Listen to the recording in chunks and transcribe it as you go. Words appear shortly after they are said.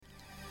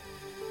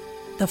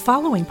The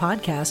following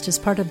podcast is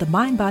part of the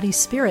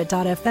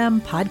MindBodySpirit.fm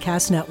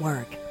podcast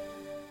network.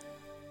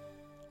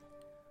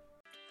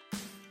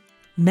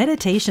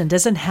 Meditation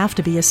doesn't have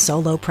to be a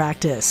solo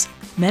practice.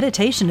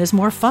 Meditation is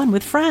more fun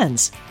with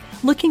friends.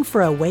 Looking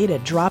for a way to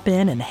drop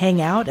in and hang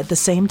out at the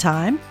same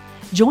time?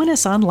 Join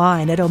us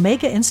online at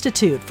Omega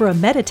Institute for a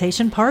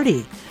meditation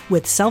party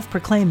with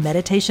self-proclaimed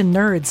meditation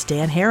nerds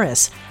Dan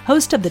Harris,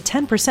 host of the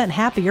 10%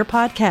 Happier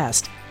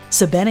podcast,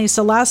 Sabene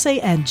Selassie,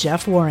 and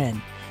Jeff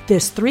Warren.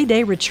 This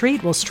 3-day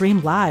retreat will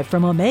stream live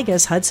from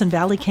Omega's Hudson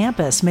Valley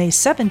campus May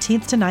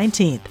 17th to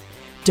 19th.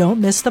 Don't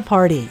miss the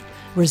party.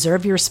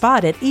 Reserve your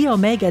spot at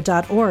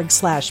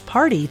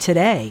eomega.org/party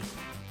today.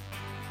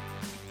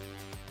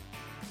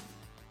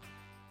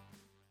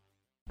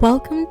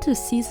 Welcome to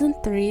Season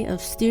 3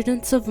 of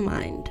Students of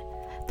Mind,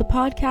 the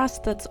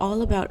podcast that's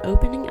all about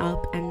opening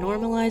up and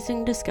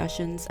normalizing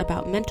discussions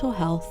about mental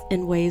health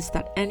in ways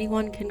that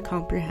anyone can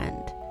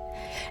comprehend.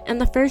 In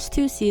the first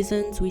 2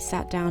 seasons, we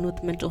sat down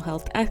with mental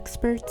health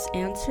experts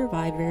and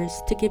survivors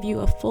to give you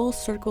a full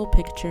circle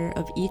picture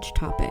of each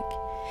topic.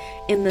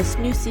 In this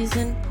new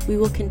season, we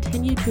will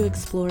continue to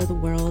explore the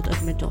world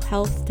of mental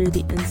health through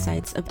the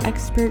insights of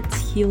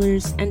experts,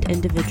 healers, and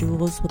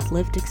individuals with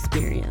lived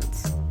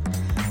experience.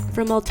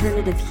 From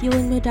alternative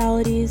healing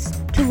modalities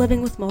to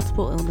living with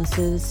multiple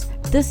illnesses,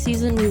 this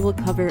season we will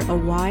cover a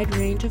wide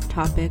range of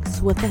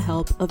topics with the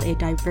help of a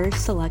diverse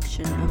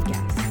selection of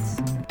guests.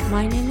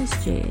 My name is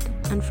Jade,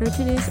 and for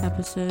today's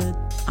episode,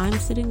 I'm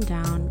sitting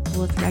down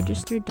with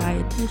registered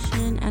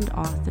dietitian and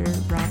author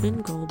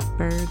Robyn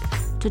Goldberg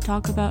to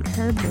talk about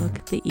her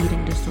book, The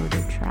Eating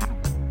Disorder Trap.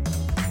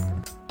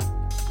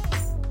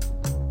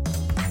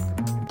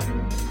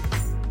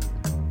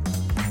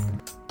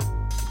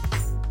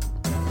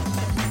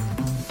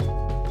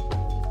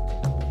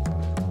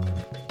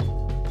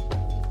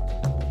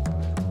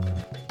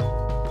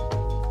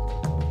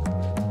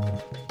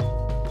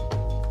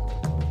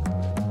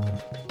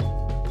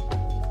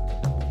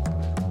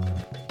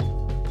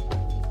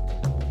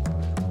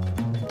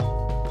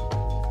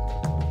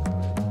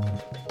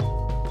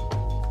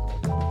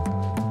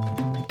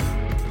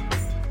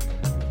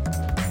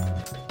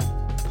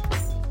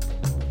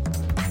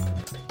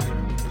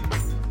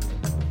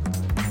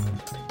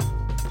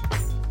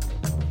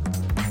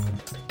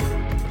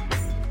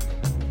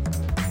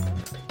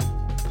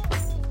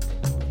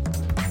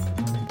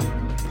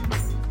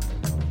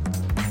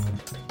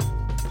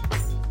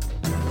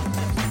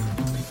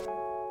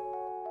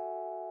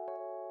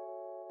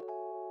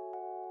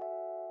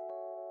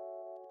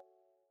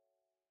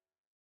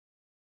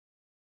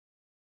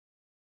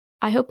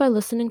 I hope by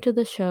listening to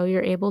the show,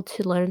 you're able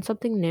to learn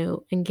something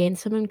new and gain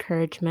some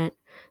encouragement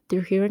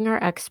through hearing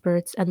our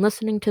experts and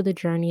listening to the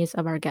journeys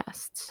of our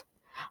guests.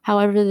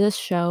 However, this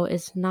show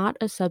is not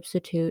a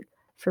substitute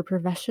for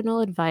professional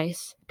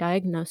advice,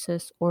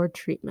 diagnosis, or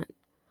treatment.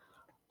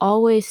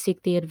 Always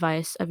seek the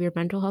advice of your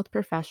mental health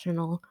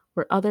professional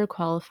or other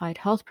qualified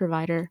health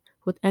provider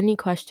with any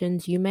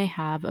questions you may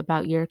have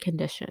about your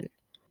condition.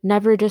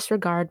 Never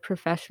disregard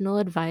professional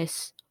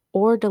advice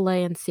or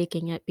delay in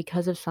seeking it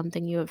because of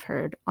something you have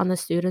heard on the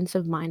Students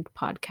of Mind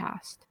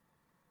podcast.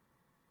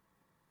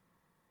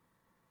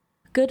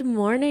 Good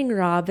morning,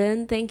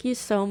 Robyn. Thank you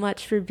so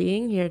much for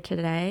being here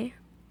today.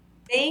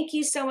 Thank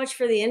you so much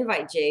for the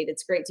invite, Jade.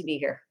 It's great to be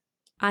here.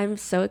 I'm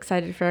so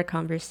excited for our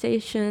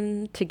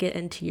conversation, to get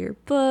into your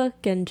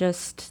book and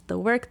just the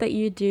work that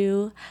you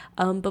do.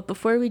 But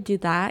before we do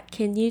that,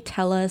 can you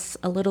tell us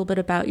a little bit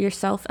about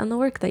yourself and the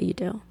work that you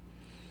do?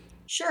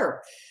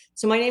 Sure.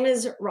 So my name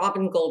is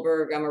Robyn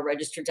Goldberg. I'm a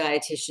registered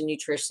dietitian,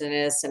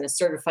 nutritionist, and a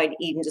certified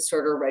eating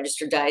disorder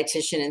registered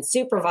dietitian and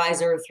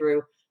supervisor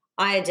through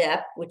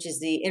IADEP, which is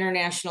the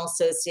International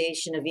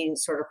Association of Eating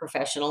Disorder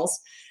Professionals.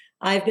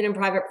 I've been in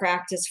private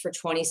practice for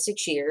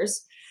 26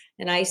 years,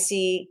 and I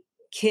see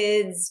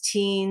kids,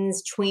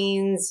 teens,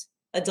 tweens,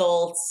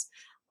 adults,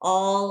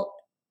 all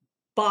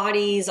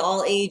bodies,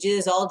 all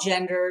ages, all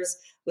genders,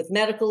 with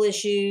medical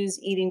issues,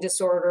 eating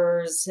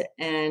disorders,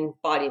 and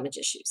body image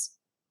issues.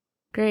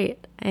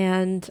 Great.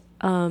 And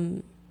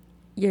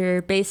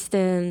you're based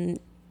in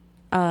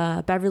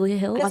Beverly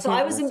Hills? Yeah, so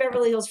I was in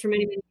Beverly Hills for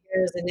many, many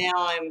years, and now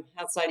I'm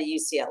outside of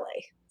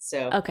UCLA.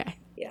 So, okay.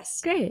 Yes.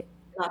 Great.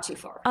 Not too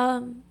far.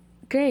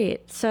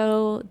 Great.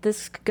 So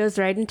this goes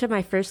right into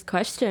my first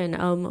question.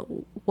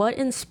 What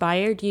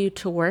inspired you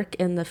to work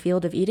in the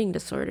field of eating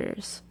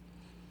disorders?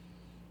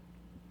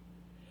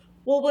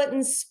 Well, what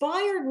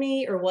inspired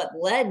me or what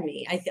led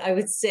me, I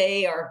would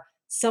say, are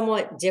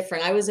somewhat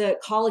different. I was a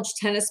college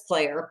tennis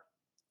player,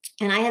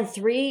 and I had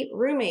 3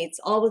 roommates,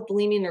 all with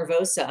bulimia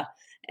nervosa.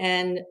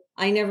 And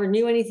I never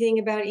knew anything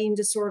about eating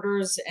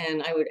disorders,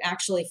 and I would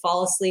actually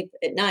fall asleep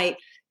at night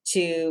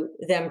to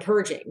them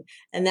purging.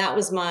 And that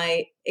was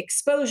my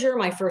exposure,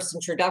 my first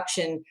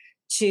introduction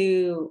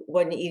to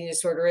what an eating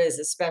disorder is,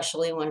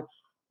 especially when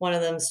one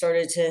of them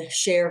started to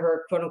share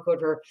her, quote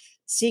unquote, her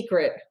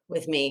secret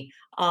with me.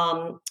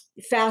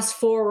 Fast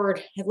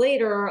forward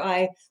later,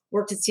 I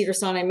worked at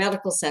Cedars-Sinai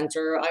Medical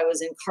Center. I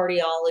was in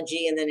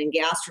cardiology and then in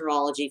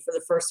gastroenterology for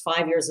the first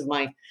 5 years of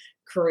my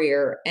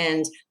career.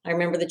 And I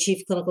remember the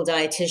chief clinical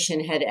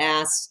dietitian had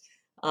asked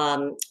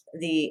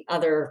the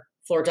other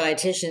floor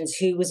dietitians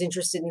who was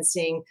interested in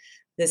seeing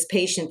this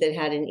patient that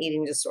had an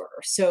eating disorder.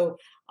 So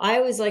I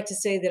always like to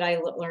say that I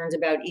learned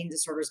about eating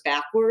disorders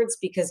backwards,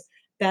 because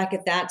back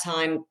at that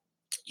time,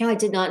 I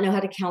did not know how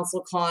to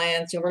counsel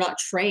clients. We're not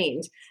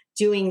trained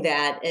doing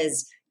that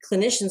as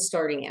clinicians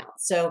starting out.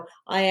 So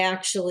I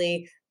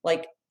actually,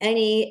 like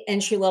any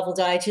entry level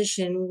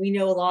dietitian, we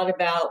know a lot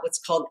about what's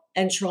called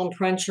enteral and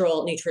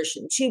parenteral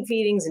nutrition, tube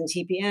feedings and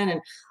TPN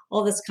and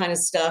all this kind of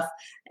stuff.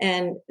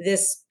 And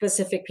this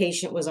specific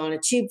patient was on a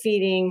tube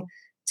feeding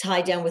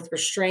tied down with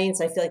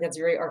restraints. I feel like that's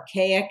very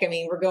archaic. I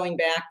mean, we're going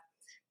back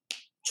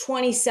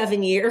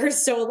 27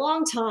 years, so a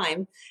long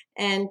time.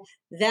 And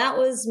that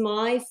was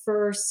my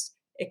first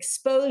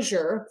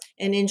exposure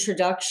and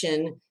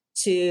introduction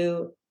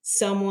to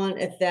someone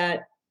at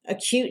that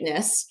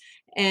acuteness,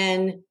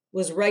 and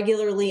was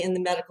regularly in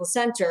the medical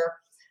center.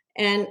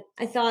 And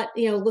I thought,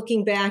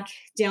 looking back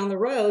down the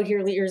road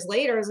here years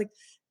later, I was like,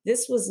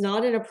 this was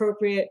not an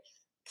appropriate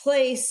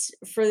place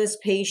for this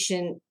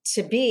patient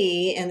to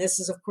be. And this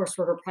is, of course,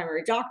 where her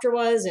primary doctor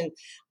was. And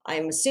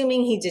I'm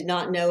assuming he did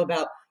not know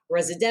about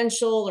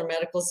residential or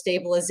medical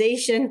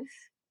stabilization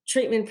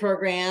treatment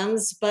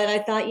programs. But I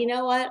thought, you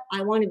know what?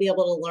 I want to be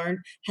able to learn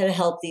how to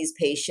help these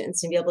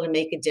patients and be able to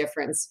make a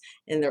difference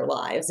in their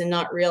lives, and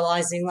not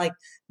realizing, like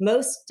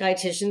most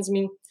dietitians, I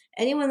mean,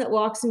 anyone that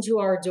walks into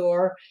our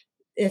door,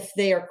 if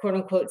they are quote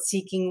unquote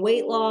seeking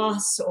weight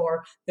loss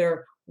or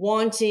they're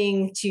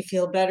wanting to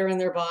feel better in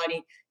their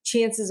body,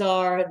 chances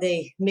are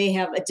they may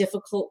have a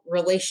difficult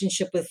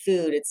relationship with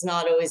food. It's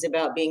not always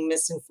about being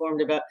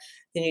misinformed about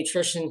the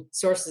nutrition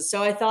sources.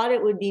 So I thought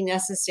it would be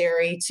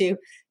necessary to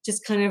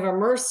just kind of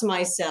immerse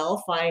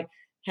myself. I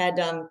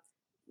had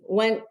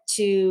went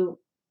to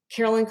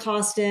Carolyn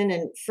Costin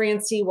and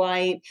Francie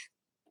White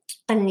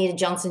and Anita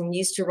Johnson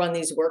used to run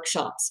these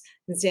workshops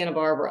in Santa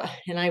Barbara.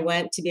 And I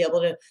went to be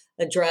able to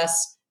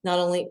address not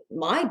only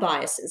my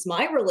biases,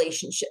 my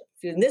relationship.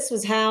 And this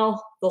was how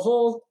the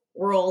whole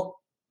world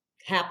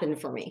happened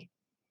for me.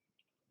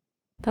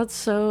 That's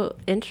so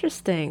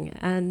interesting.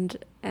 And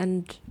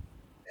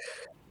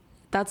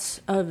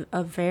that's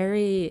a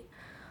very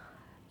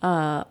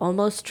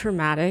almost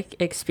traumatic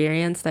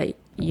experience that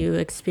you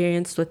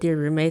experienced with your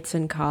roommates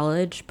in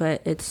college,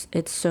 but it's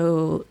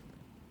so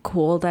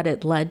cool that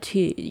it led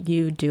to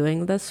you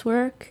doing this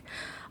work.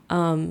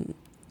 And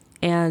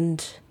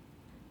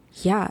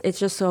yeah, it's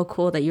just so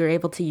cool that you're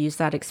able to use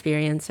that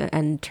experience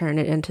and turn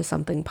it into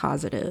something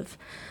positive.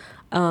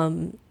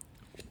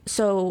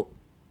 So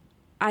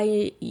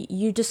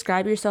you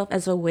describe yourself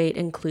as a weight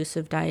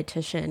inclusive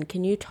dietitian.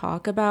 Can you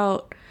talk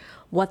about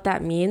what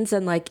that means,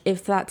 and like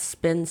if that's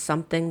been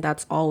something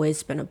that's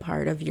always been a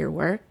part of your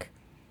work?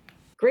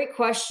 Great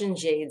question,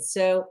 Jade.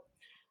 So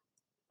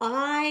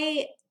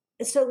let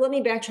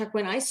me backtrack.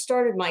 When I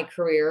started my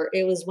career,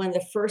 it was when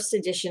the first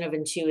edition of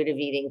Intuitive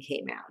Eating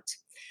came out.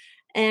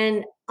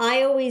 And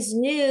I always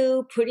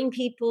knew putting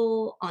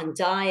people on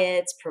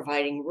diets,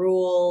 providing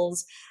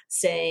rules,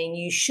 saying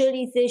you should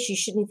eat this, you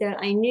shouldn't eat that,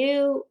 I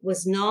knew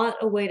was not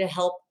a way to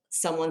help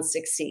someone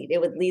succeed.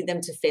 It would lead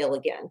them to fail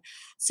again.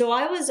 So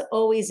I was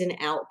always an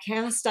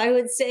outcast, I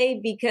would say,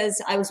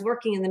 because I was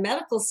working in the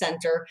medical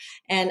center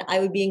and I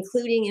would be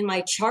including in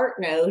my chart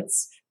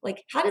notes,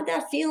 like, how did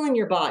that feel in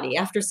your body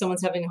after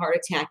someone's having a heart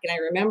attack? And I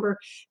remember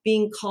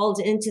being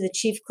called into the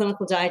chief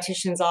clinical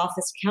dietitian's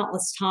office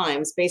countless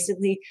times,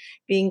 basically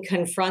being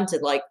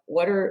confronted, like,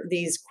 what are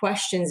these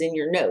questions in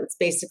your notes?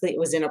 Basically, it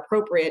was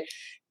inappropriate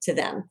to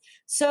them.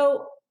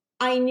 So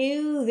I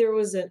knew there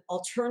was an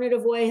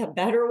alternative way, a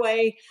better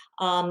way.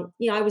 I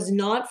was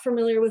not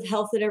familiar with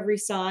health at every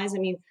size. I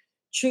mean,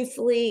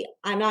 truthfully,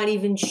 I'm not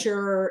even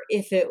sure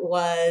if it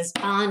was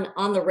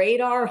on the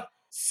radar.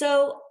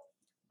 So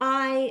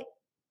I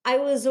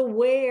was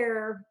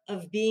aware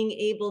of being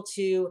able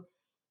to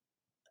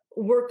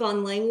work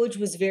on language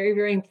was very,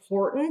 very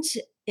important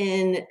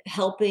in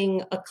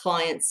helping a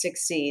client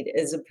succeed,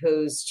 as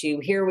opposed to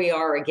here we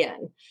are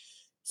again.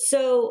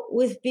 So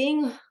with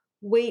being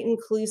weight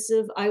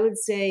inclusive, I would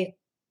say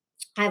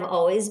I've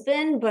always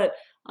been, but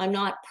I'm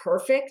not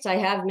perfect. I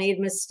have made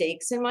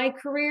mistakes in my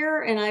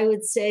career. And I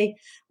would say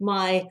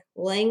my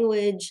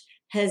language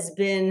has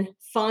been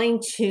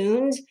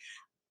fine-tuned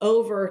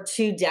over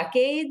 2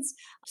 decades.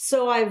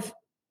 So I've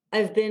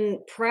been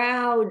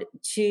proud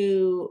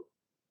to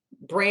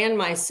brand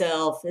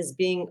myself as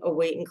being a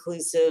weight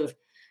inclusive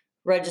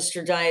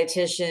registered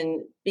dietitian,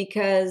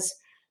 because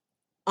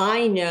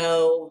I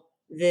know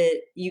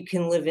that you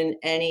can live in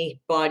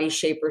any body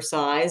shape or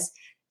size,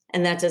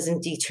 and that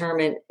doesn't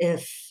determine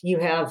if you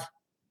have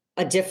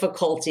a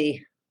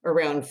difficulty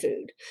around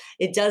food.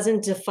 It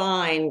doesn't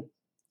define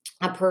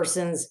a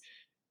person's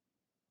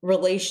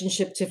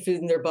relationship to food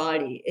in their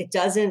body. It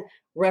doesn't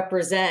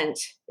represent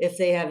if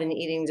they have an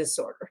eating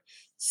disorder.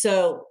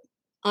 So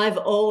I've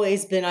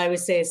always been, I would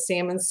say, a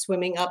salmon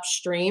swimming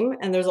upstream,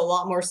 and there's a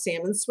lot more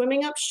salmon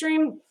swimming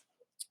upstream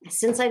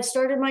since I've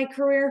started my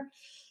career.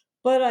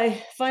 But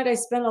I find I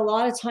spend a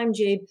lot of time,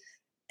 Jade,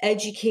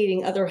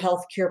 educating other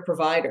healthcare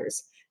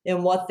providers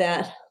and what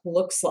that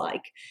looks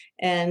like.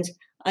 And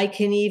I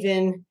can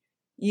even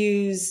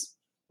use,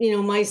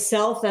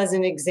 myself as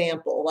an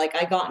example. Like,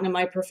 I got into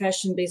my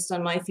profession based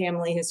on my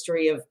family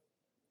history of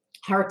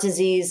heart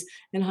disease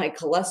and high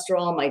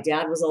cholesterol. My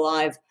dad was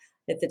alive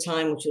at the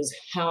time, which is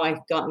how I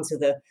got into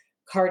the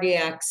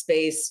cardiac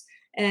space.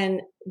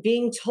 And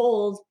being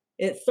told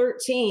at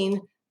 13,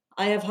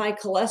 I have high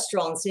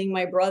cholesterol, and seeing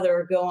my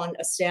brother go on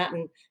a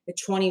statin at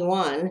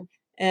 21.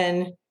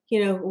 And,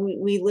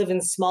 we live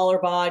in smaller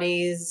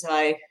bodies.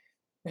 I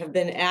have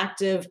been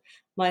active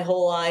my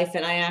whole life.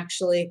 And I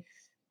actually,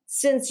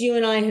 since you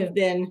and I have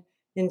been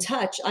in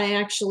touch, I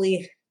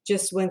actually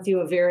just went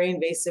through a very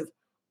invasive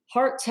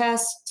heart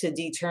test to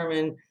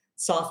determine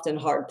soft and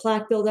hard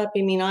plaque buildup.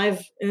 I mean, and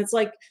it's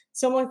like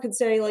someone could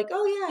say, like,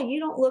 oh, yeah, you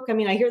don't look. I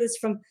mean, I hear this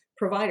from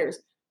providers.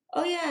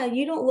 Oh, yeah,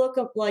 you don't look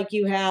like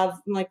you have.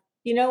 I'm like,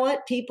 you know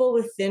what? People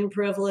with thin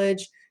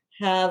privilege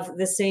have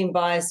the same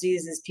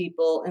biases as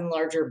people in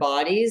larger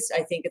bodies.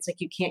 I think it's like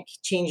you can't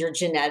change your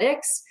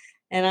genetics.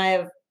 And I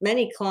have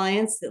many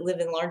clients that live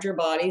in larger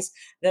bodies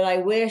that I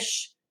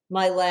wish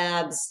my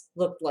labs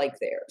looked like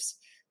theirs.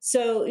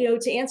 So,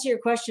 to answer your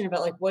question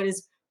about like what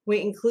is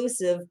weight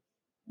inclusive,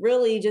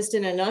 really just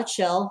in a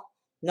nutshell,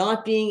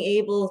 not being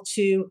able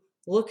to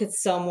look at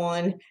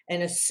someone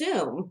and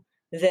assume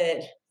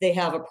that they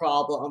have a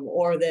problem,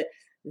 or that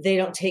they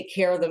don't take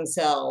care of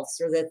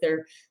themselves, or that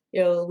they're,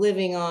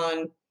 living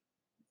on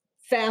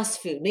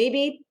fast food.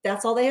 Maybe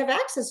that's all they have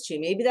access to.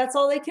 Maybe that's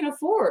all they can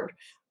afford.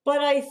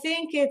 But I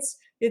think it's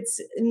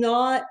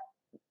not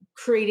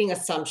creating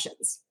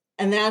assumptions.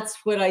 And that's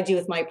what I do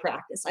with my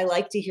practice. I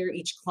like to hear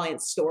each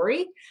client's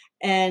story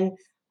and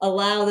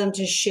allow them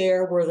to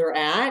share where they're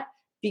at,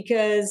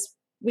 because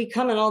we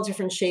come in all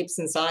different shapes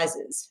and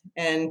sizes.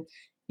 And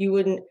you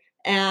wouldn't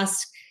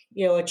ask,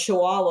 a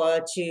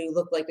Chihuahua to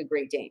look like a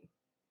Great Dane.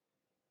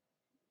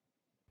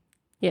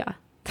 Yeah,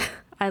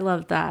 I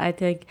love that. I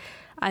think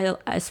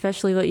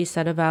especially what you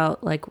said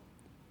about like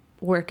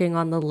working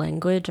on the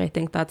language, I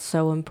think that's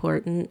so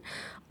important.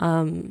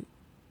 I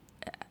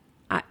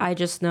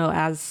just know,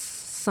 as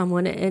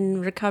someone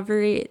in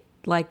recovery,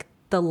 like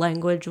the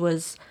language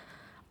was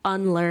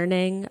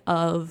unlearning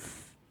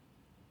of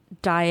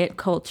diet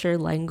culture.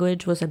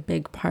 Language was a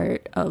big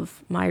part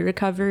of my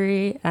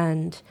recovery,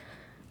 and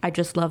I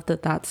just love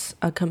that that's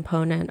a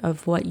component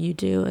of what you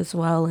do as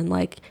well, and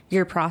like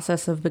your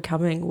process of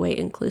becoming weight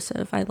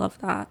inclusive. I love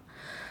that.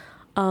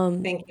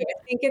 Thank you.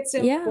 I think it's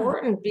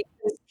important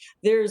because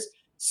there's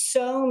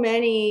so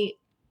many,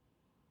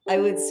 I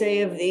would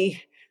say, of the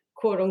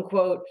quote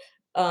unquote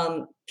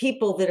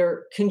people that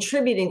are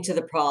contributing to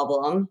the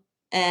problem.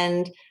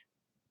 And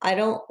I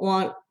don't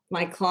want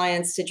my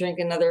clients to drink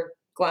another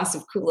glass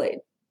of Kool-Aid.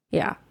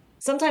 Yeah.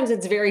 Sometimes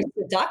it's very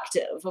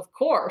seductive, of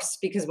course,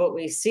 because what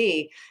we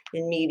see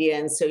in media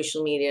and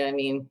social media, I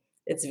mean,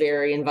 it's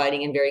very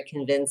inviting and very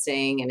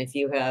convincing. And if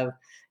you have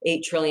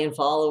 8 trillion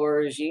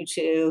followers, you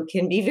too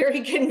can be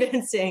very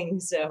convincing.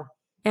 So,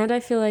 and I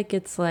feel like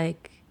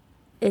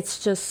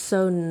it's just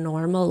so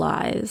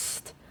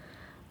normalized.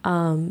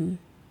 And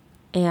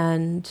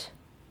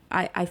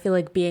I feel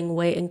like being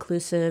weight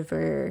inclusive,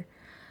 or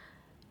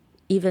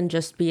even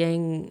just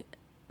being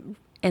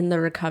in the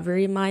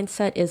recovery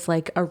mindset, is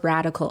like a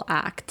radical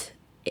act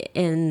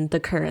in the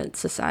current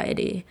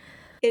society.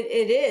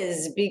 It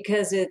is,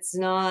 because it's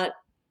not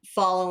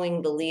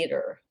following the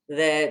leader,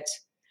 that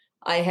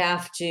I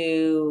have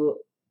to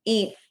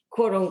eat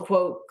quote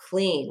unquote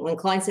clean. When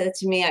clients say that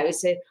to me, I always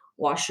say,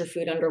 wash your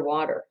food under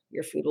water.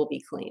 Your food will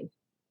be clean.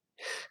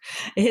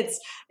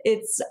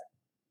 It's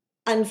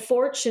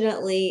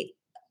unfortunately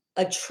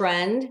a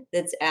trend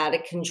that's out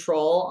of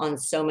control on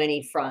so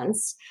many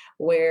fronts,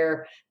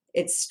 where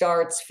it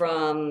starts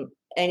from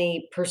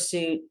any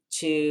pursuit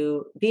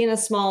to be in a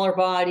smaller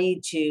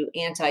body, to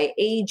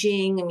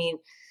anti-aging. I mean,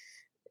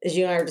 as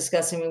you and I were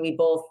discussing, I mean, we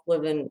both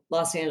live in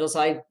Los Angeles.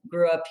 I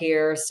grew up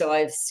here, so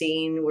I've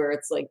seen where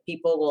it's like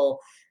people will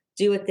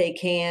do what they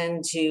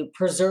can to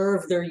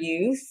preserve their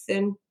youth.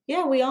 And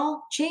yeah, we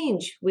all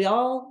change. We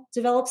all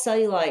develop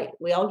cellulite.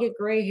 We all get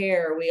gray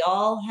hair. We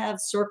all have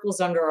circles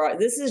under our eyes.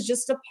 This is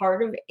just a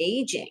part of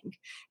aging.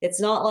 It's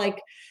not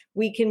like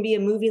we can be a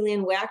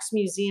Movieland Wax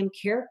Museum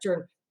character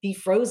and be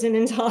frozen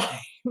in time.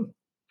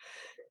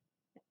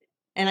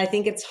 And I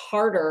think it's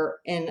harder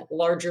in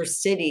larger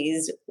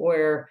cities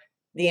where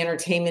the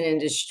entertainment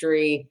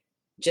industry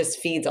just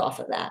feeds off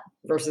of that,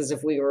 versus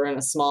if we were in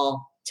a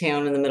small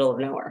town in the middle of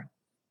nowhere.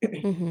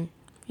 Mm-hmm.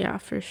 Yeah,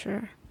 for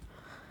sure.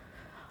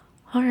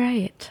 All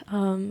right.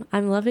 I'm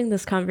loving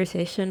this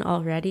conversation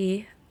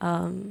already.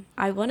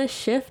 I want to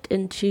shift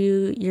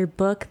into your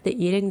book,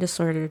 The Eating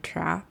Disorder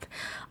Trap.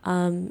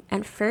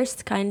 And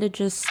first, kind of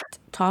just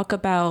talk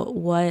about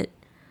what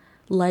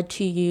led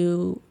to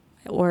you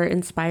or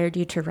inspired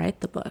you to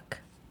write the book.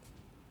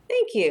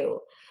 Thank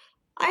you.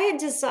 I had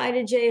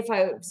decided, Jay, if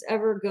I was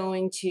ever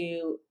going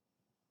to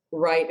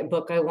write a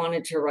book, I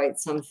wanted to write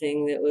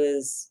something that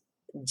was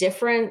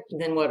different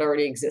than what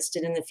already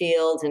existed in the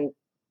field. And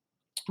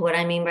what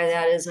I mean by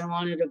that is I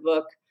wanted a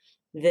book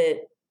that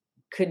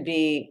could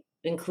be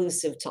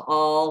inclusive to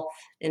all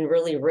and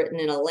really written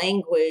in a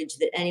language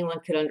that anyone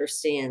could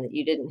understand, that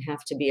you didn't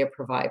have to be a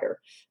provider.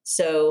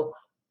 So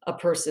a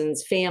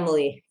person's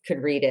family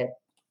could read it,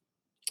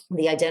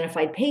 the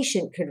identified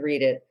patient could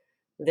read it,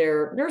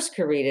 their nurse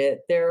could read it,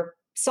 their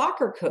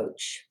soccer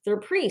coach, their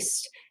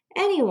priest,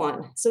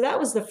 anyone. So that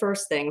was the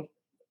first thing.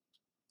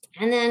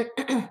 And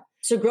then,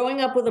 so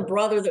growing up with a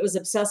brother that was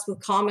obsessed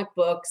with comic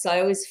books, I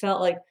always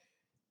felt like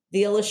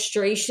the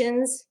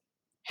illustrations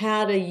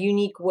had a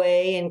unique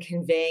way in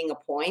conveying a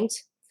point.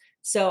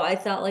 So I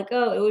thought like,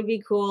 oh, it would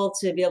be cool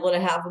to be able to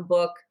have a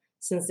book,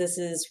 since this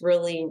is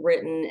really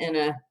written in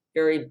a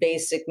very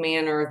basic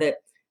manner, that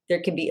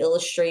there could be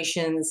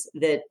illustrations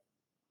that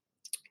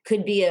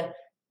could be a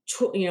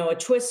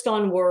twist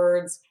on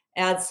words,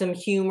 add some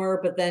humor,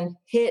 but then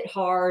hit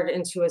hard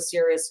into a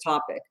serious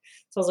topic.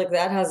 So I was like,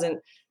 that hasn't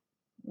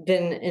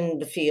been in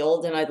the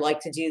field, and I'd like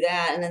to do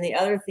that. And then the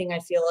other thing I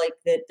feel like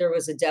that there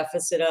was a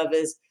deficit of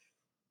is,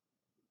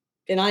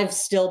 and I've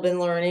still been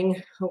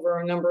learning over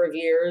a number of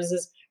years,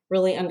 is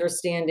really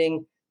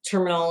understanding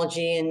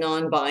terminology and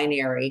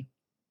non-binary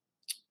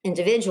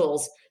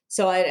individuals.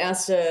 So I'd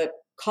asked a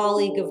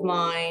colleague of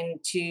mine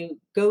to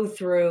go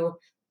through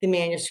the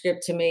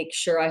manuscript to make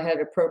sure I had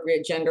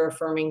appropriate gender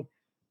affirming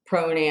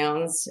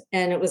pronouns.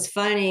 And it was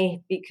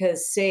funny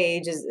because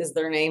Sage is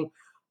their name,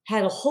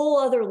 had a whole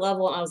other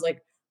level. And I was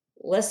like,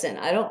 listen,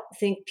 I don't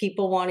think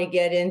people want to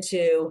get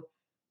into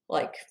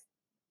like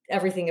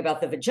everything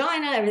about the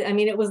vagina. I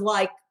mean, it was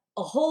like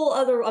a whole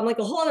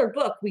other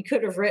book we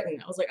could have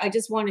written. I was like, I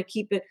just want to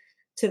keep it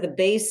to the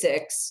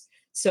basics.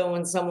 So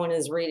when someone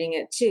is reading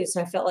it too.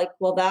 So I felt like,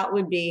 well, that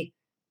would be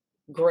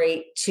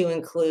great to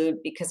include,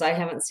 because I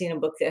haven't seen a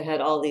book that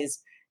had all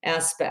these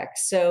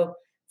aspects. So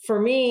for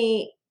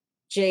me,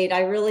 Jade,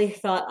 I really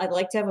thought I'd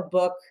like to have a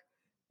book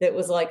that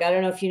was like, I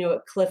don't know if you know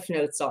what Cliff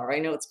Notes are. I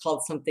know it's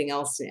called something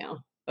else now.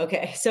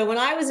 Okay. So when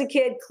I was a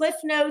kid, Cliff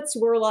Notes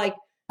were like,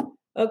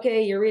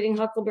 okay, you're reading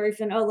Huckleberry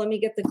Finn. Oh, let me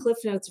get the Cliff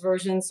Notes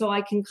version so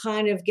I can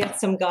kind of get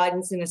some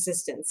guidance and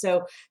assistance.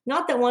 So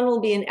not that one will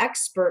be an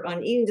expert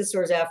on eating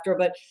disorders after,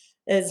 but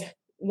as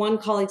one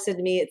colleague said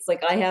to me, it's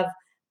like I have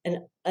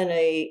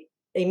a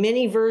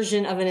mini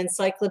version of an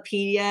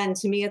encyclopedia. And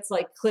to me, it's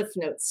like Cliff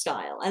Notes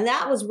style. And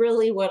that was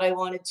really what I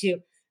wanted to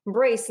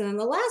embrace. And then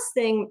the last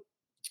thing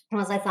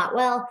was, I thought,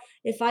 well,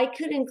 if I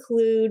could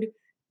include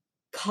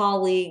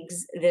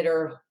colleagues that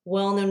are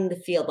well-known in the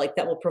field, like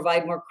that will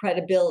provide more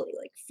credibility,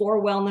 like 4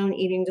 well-known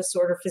eating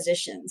disorder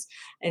physicians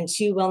and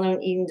 2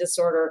 well-known eating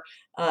disorder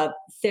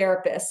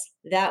therapists,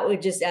 that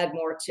would just add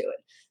more to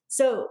it.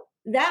 So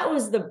that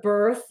was the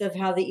birth of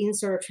how the eating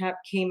disorder trap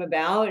came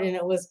about. And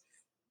it was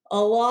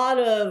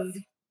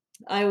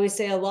I always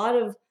say, a lot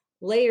of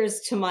layers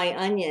to my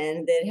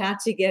onion that had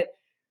to get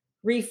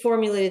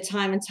reformulated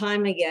time and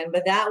time again.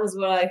 But that was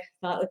what I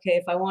thought, okay,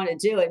 if I want to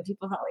do it, and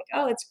people thought like,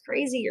 oh, it's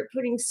crazy, you're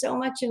putting so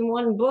much in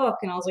one book.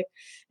 And I was like,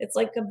 it's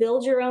like a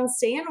build your own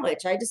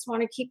sandwich. I just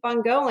want to keep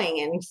on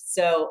going. And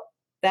so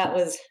that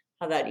was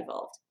how that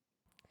evolved.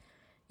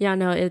 Yeah,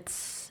 no,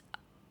 it's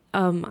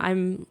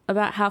I'm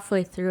about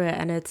halfway through it,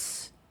 and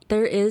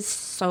there is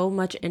so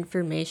much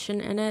information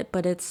in it,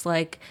 but it's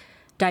like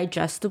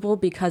digestible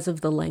because of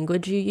the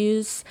language you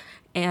use.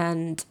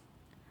 And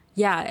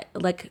yeah,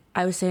 like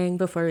I was saying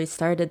before we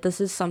started,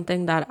 this is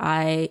something that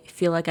I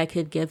feel like I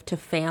could give to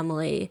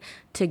family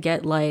to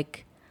get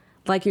like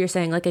you're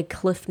saying, like a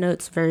Cliff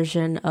Notes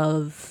version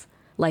of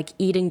like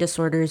eating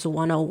disorders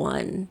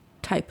 101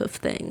 type of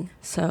thing.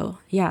 So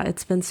yeah,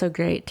 it's been so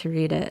great to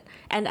read it.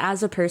 And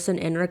as a person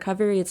in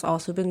recovery, it's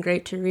also been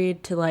great to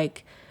read, to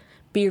like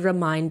be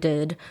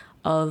reminded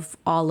of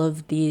all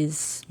of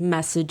these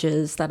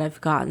messages that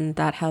I've gotten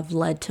that have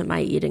led to my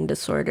eating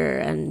disorder.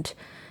 And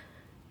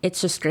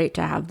it's just great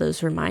to have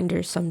those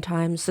reminders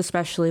sometimes,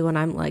 especially when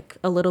I'm like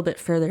a little bit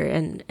further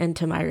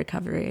into my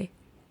recovery.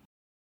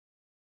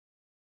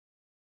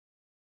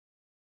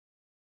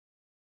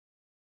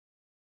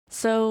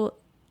 So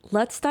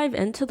let's dive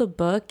into the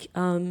book.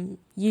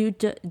 You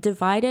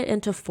divide it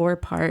into 4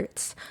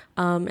 parts.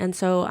 And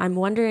so I'm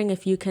wondering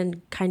if you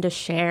can kind of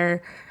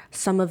share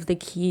some of the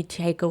key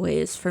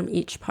takeaways from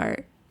each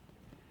part.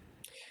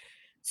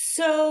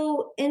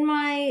 So in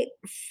my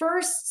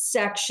first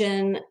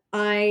section,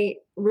 I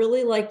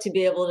really like to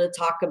be able to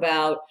talk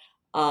about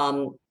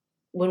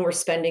when we're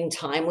spending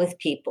time with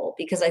people,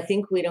 because I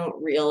think we don't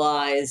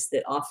realize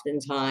that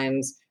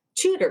oftentimes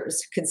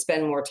tutors could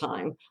spend more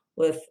time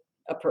with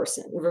a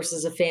person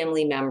versus a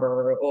family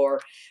member, or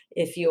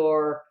if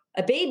you're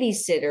a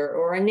babysitter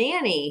or a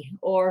nanny,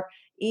 or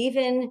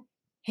even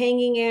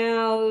hanging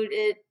out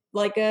at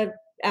like a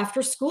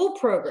after school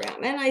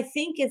program. And I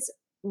think it's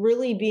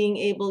really being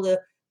able to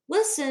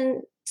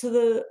listen to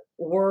the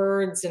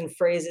words and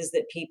phrases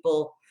that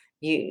people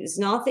use.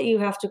 Not that you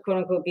have to quote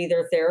unquote be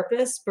their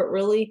therapist, but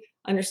really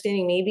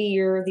understanding maybe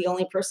you're the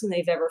only person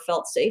they've ever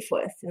felt safe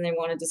with and they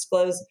want to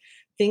disclose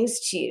things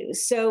to you.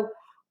 So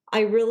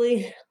I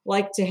really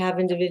like to have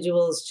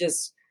individuals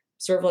just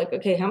sort of like,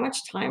 okay, how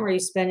much time are you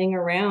spending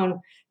around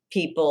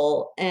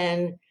people?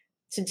 And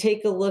to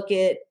take a look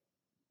at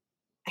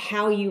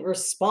how you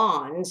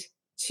respond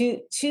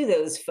to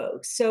those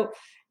folks. So,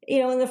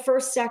 in the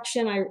first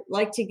section, I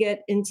like to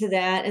get into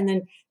that and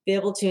then be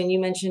able to, and you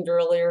mentioned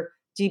earlier,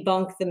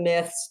 debunk the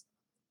myths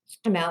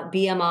about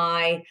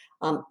BMI,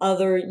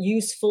 other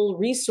useful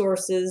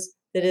resources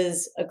that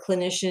as a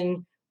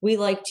clinician we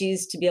like to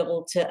use to be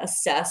able to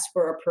assess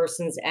where a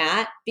person's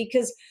at.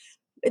 Because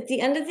at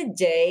the end of the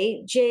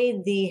day,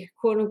 Jade, the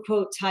quote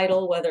unquote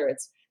title, whether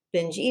it's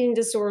binge eating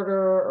disorder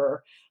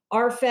or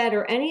RFED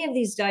or any of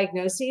these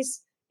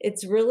diagnoses,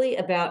 it's really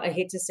about, I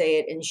hate to say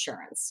it,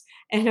 insurance.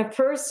 And a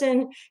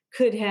person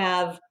could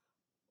have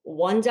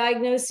one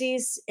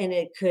diagnosis and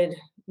it could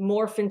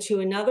morph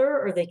into another,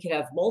 or they could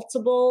have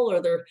multiple,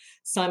 or they're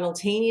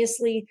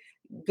simultaneously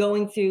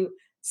going through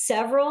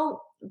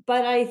several.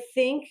 But I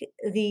think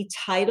the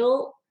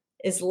title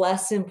is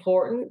less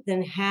important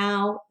than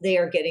how they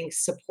are getting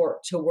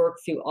support to work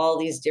through all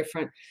these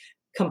different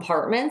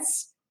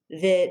compartments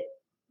that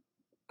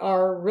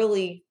are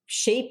really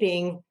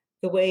shaping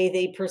the way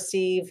they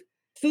perceive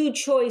food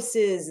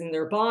choices in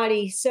their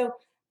body. So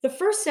the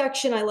first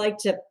section, I like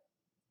to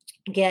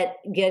get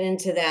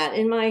into that.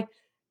 In my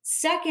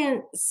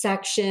second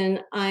section,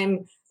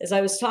 as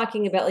I was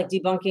talking about, like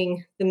debunking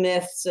the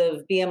myths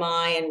of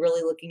BMI and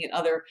really looking at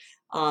other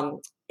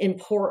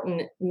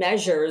important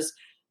measures.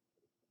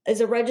 As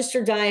a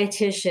registered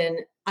dietitian,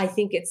 I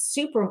think it's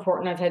super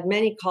important. I've had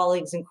many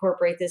colleagues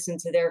incorporate this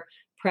into their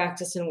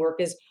practice and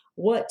work, is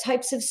what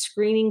types of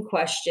screening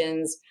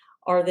questions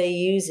are they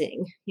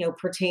using,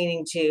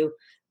 pertaining to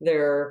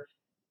their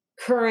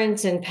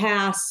current and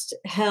past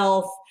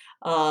health,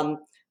 current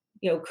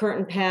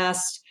and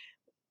past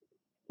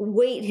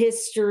weight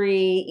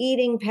history,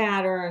 eating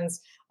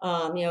patterns,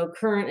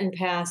 current and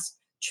past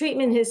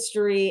treatment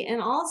history,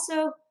 and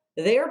also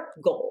their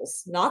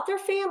goals, not their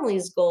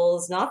family's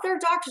goals, not their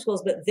doctor's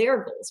goals, but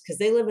their goals, because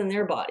they live in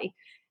their body.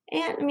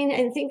 And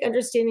I think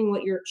understanding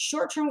what your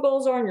short-term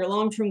goals are and your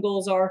long-term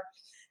goals are.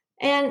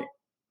 And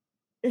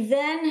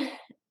then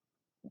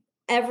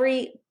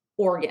every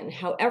organ,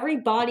 how every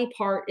body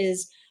part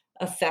is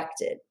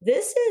affected.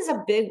 This is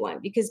a big one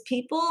because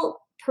people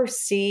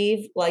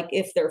perceive like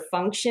if they're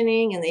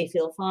functioning and they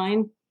feel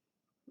fine,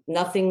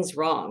 nothing's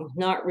wrong,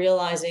 not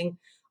realizing,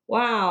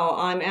 wow,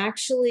 I'm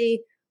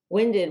actually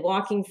winded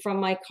walking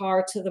from my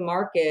car to the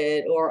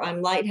market, or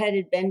I'm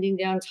lightheaded bending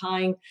down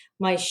tying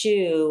my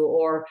shoe,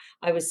 or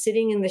I was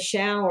sitting in the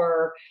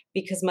shower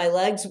because my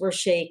legs were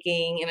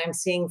shaking and I'm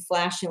seeing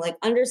flashing, like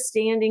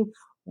understanding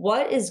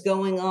what is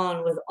going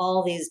on with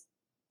all these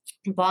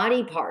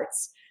body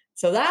parts.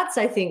 So that's,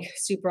 I think,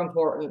 super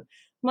important.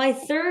 My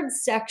third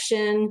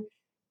section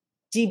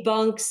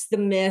debunks the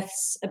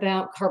myths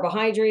about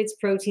carbohydrates,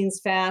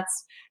 proteins,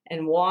 fats,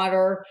 and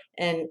water,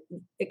 and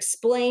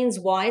explains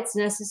why it's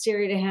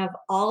necessary to have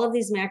all of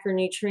these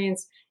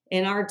macronutrients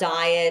in our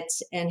diet,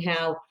 and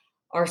how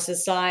our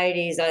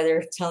society is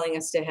either telling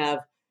us to have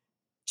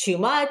too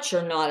much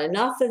or not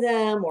enough of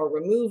them or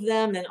remove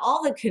them, and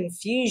all the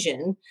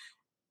confusion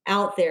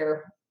out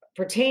there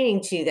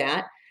pertaining to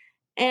that.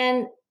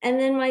 And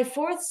then my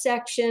fourth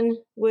section,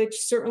 which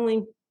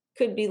certainly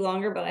could be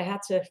longer, but I had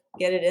to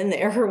get it in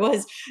there,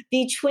 was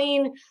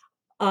between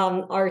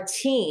our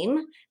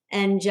team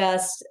and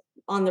just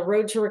on the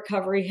road to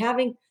recovery,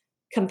 having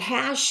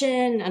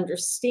compassion,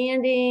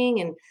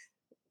 understanding, and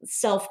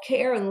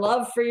self-care and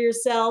love for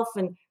yourself,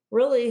 and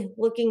really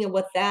looking at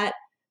what that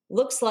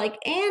looks like.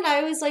 And I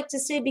always like to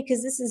say,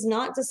 because this is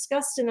not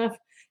discussed enough,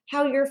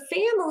 how your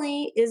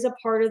family is a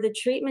part of the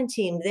treatment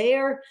team. They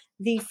are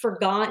the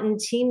forgotten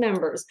team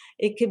members.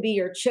 It could be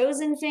your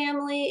chosen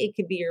family, it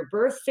could be your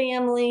birth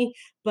family,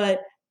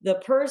 but the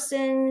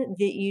person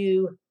that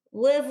you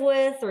live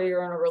with or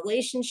you're in a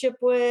relationship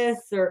with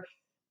or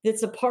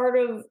that's a part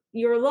of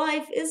your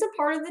life is a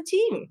part of the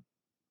team.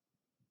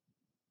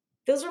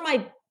 Those are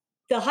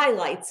the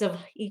highlights of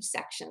each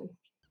section.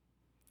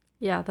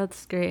 Yeah,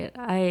 that's great.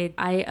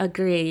 I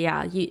agree.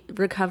 Yeah,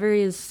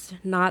 recovery is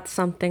not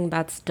something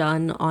that's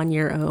done on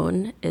your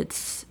own.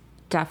 It's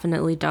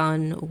definitely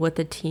done with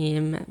a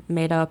team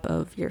made up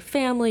of your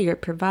family, your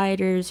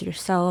providers,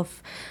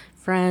 yourself,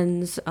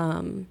 friends.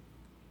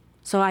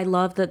 So I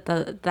love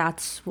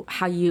that's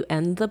how you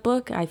end the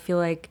book. I feel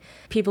like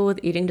people with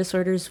eating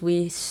disorders,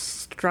 we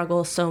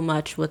struggle so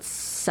much with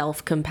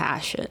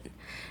self-compassion.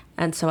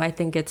 And so I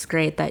think it's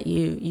great that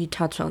you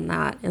touch on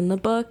that in the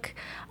book.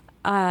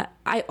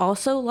 I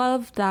also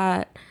love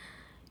that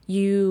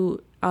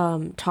you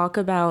talk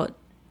about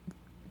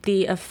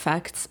the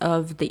effects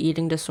of the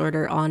eating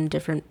disorder on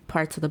different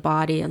parts of the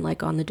body and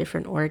like on the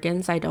different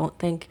organs. I don't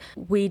think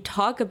we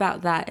talk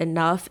about that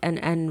enough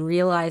and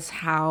realize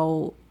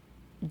how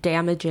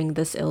damaging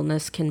this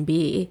illness can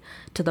be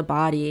to the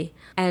body.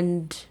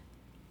 And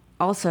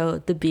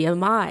also the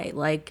BMI,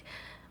 like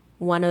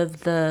one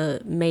of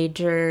the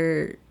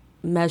major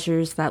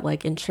measures that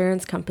like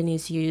insurance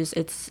companies use,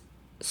 it's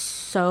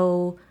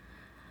so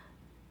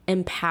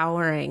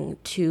empowering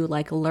to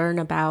like learn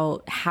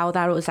about how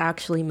that was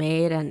actually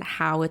made and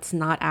how it's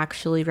not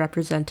actually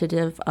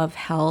representative of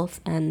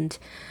health. And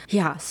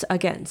yes,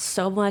 again,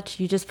 so much,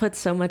 you just put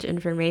so much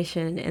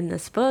information in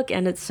this book,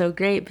 and it's so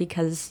great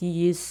because you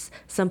use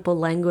simple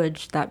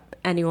language that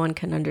anyone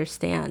can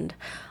understand.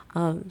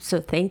 So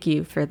thank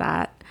you for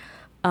that.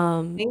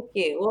 Thank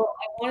you. Well,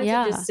 I wanted to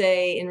Yeah. just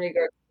say in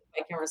regards,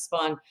 if I can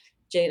respond,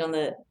 Jade, on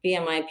the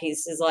BMI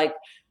piece is like,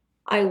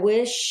 I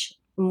wish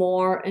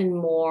more and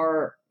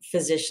more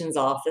physicians'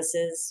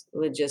 offices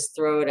would just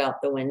throw it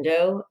out the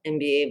window and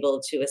be able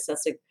to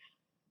assess like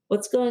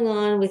what's going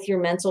on with your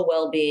mental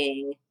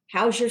well-being.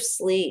 How's your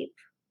sleep?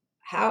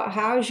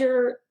 How's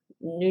your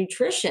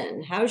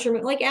nutrition? How's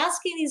your like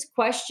asking these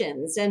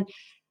questions? And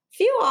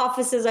few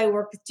offices I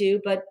work with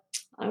do, but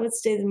I would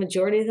say the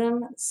majority of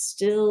them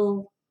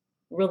still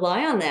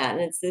rely on that.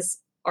 And it's this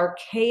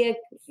archaic,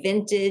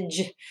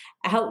 vintage,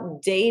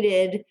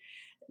 outdated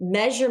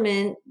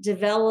measurement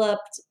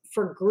developed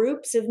for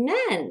groups of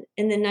men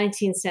in the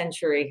 19th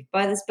century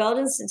by this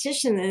Belgian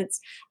statistician. And it's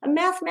a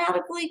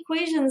mathematical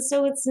equation,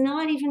 so it's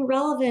not even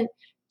relevant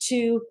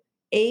to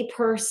a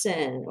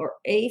person or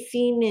a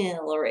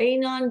female or a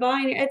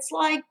non-binary. It's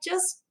like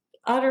just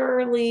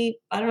utterly,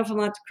 I don't know if I'm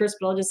allowed to curse,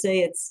 but I'll just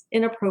say it's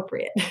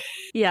inappropriate.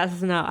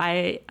 Yes, no,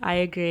 I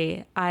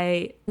agree.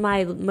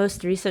 My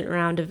most recent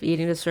round of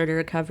eating disorder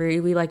recovery,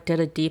 we like did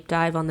a deep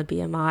dive on the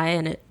BMI,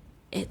 and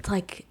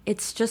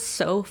it's just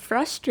so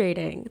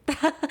frustrating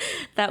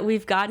that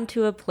we've gotten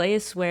to a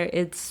place where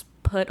it's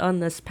put on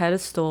this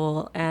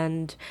pedestal.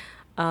 And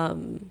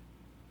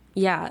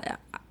yeah,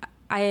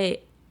 I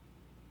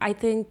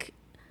think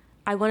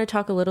I want to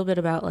talk a little bit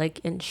about like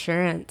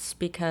insurance,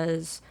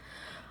 because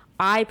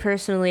I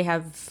personally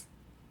have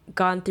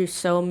gone through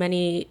so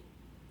many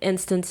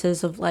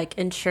instances of like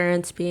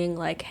insurance being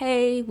like,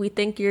 hey, we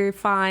think you're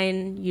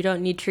fine, you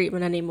don't need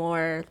treatment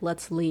anymore,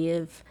 let's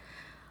leave.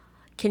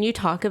 Can you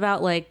talk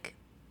about like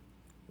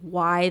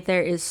why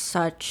there is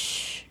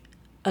such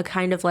a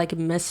kind of like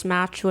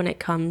mismatch when it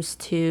comes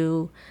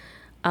to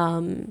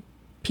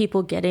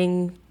people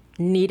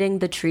needing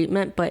the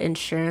treatment, but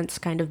insurance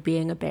kind of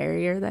being a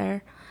barrier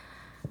there?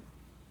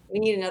 We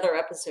need another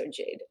episode,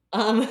 Jade.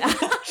 So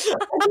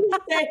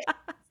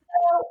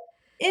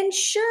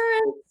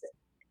insurance,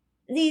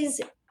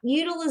 these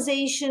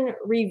utilization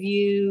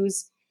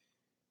reviews,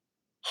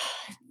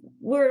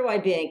 where do I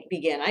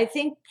begin? I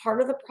think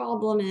part of the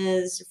problem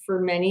is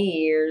for many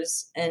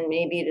years, and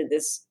maybe to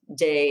this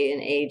day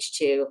and age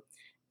too,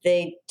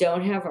 they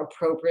don't have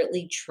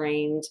appropriately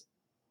trained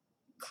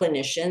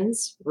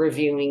clinicians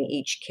reviewing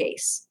each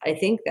case. I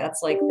think that's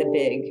like the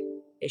big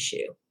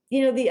issue.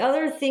 The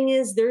other thing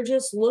is they're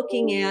just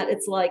looking at,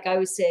 it's like I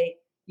would say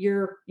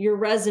your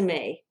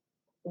resume,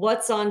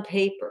 what's on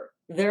paper.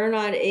 They're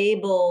not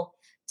able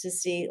to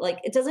see, like,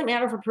 it doesn't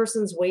matter if a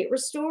person's weight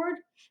restored,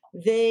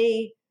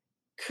 they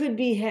could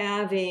be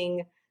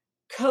having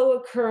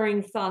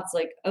co-occurring thoughts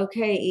like,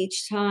 okay,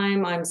 each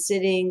time I'm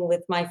sitting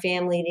with my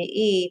family to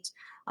eat,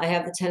 I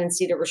have the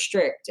tendency to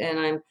restrict, and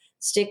I'm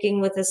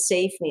sticking with a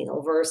safe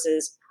meal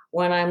versus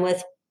when I'm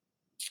with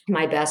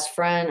my best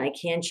friend, I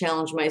can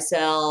challenge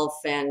myself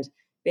and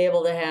be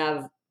able to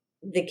have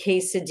the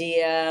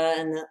quesadilla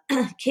and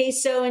the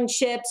queso and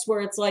chips,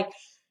 where it's like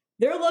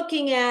they're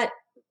looking at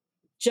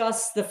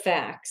just the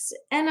facts.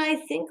 And I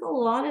think a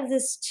lot of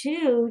this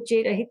too,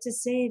 Jade, I hate to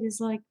say it, is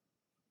like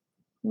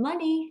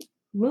money,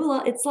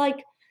 moolah. It's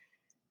like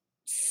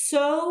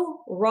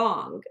so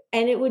wrong.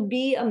 And it would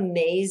be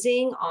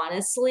amazing,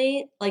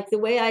 honestly, like the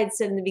way I had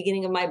said in the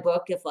beginning of my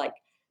book, if like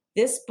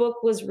this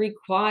book was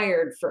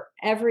required for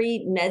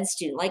every med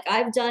student. Like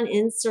I've done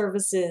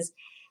in-services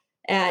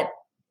at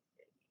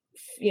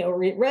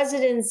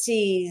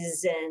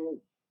residencies and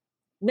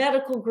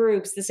medical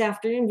groups. This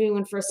afternoon doing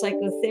one for a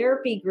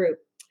psychotherapy group.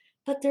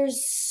 But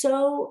there's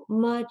so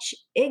much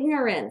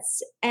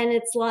ignorance. And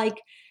it's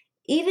like,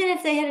 even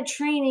if they had a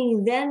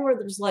training then where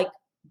there's like,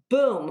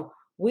 boom,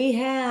 we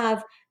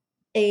have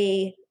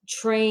a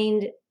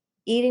trained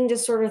eating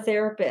disorder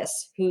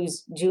therapist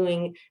who's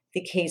doing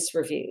the case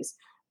reviews,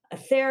 a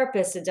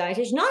therapist, a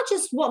dietitian, not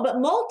just one, but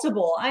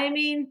multiple. I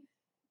mean,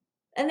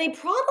 and they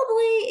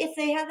probably, if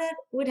they had that,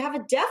 would have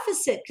a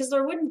deficit because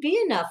there wouldn't be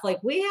enough. Like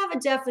we have a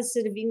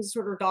deficit of eating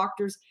disorder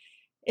doctors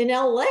in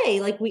LA.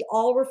 Like we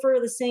all refer to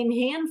the same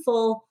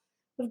handful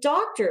of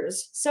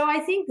doctors. So I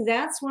think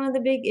that's one of the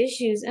big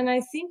issues. And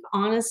I think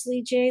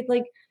honestly, Jade,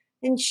 like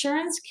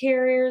insurance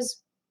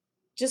carriers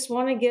just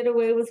want to get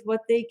away with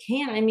what they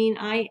can. I mean,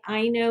 I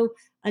know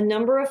a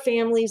number of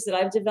families that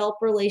I've developed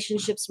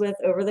relationships with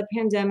over the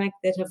pandemic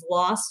that have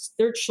lost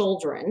their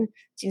children,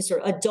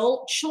 sort of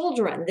adult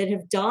children that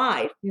have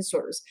died from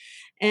disorders.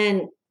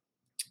 And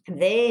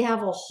they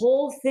have a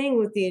whole thing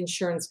with the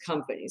insurance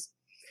companies.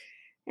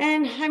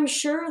 And I'm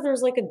sure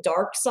there's like a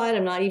dark side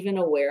I'm not even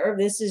aware of.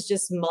 This is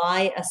just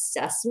my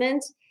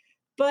assessment,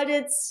 but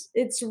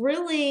it's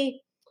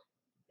really,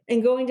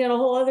 and going down a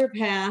whole other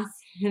path,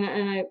 and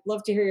I'd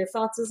love to hear your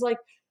thoughts, is like,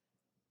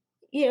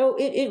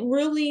 it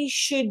really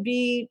should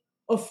be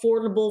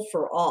affordable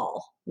for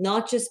all.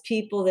 not just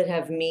people that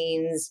have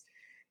means,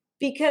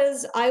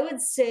 because I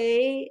would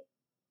say,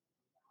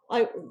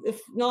 if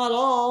not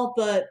all,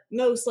 but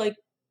most, like,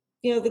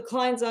 the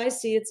clients I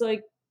see, it's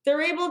like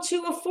they're able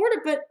to afford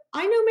it, but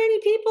I know many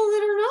people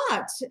that are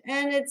not.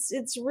 And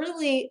it's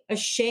really a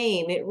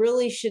shame. It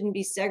really shouldn't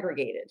be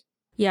segregated.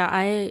 Yeah,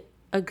 I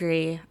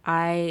agree.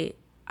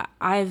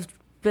 I've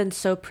been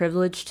so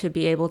privileged to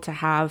be able to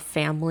have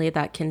family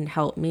that can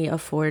help me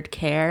afford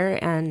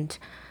care, and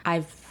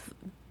I've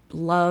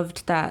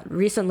loved that.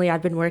 Recently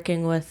I've been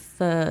working with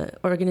the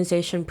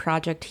organization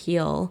Project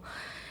Heal,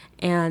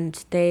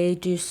 and they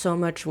do so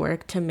much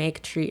work to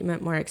make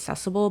treatment more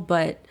accessible,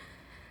 but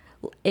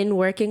in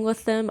working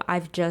with them,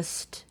 I've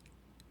just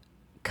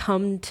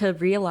come to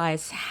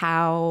realize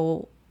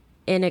how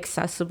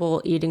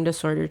inaccessible eating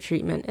disorder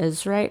treatment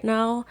is right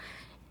now.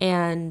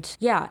 And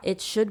yeah,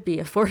 it should be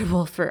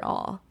affordable for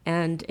all.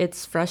 And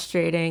it's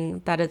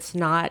frustrating that it's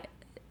not.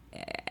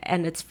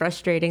 And it's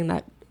frustrating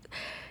that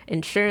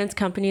insurance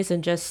companies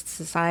and just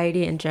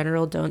society in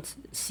general don't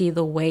see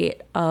the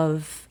weight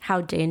of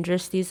how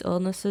dangerous these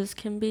illnesses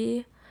can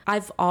be.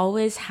 I've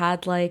always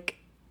had like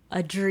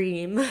a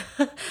dream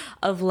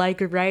of like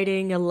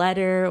writing a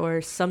letter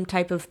or some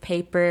type of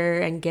paper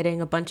and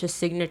getting a bunch of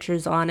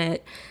signatures on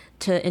it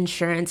to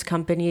insurance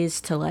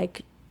companies to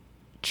like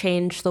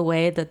change the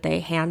way that they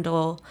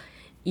handle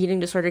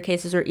eating disorder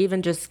cases, or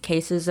even just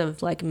cases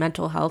of like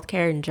mental health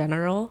care in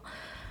general.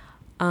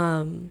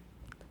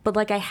 But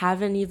like I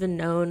haven't even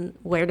known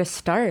where to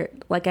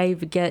start. Like I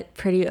get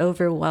pretty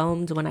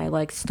overwhelmed when I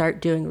like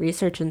start doing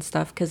research and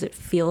stuff, because it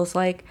feels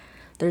like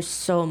there's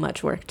so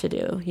much work to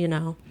do, you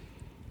know?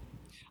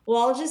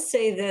 Well, I'll just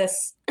say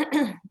this,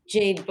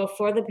 Jade,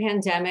 before the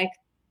pandemic,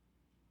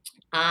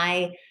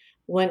 I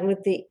went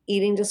with the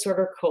Eating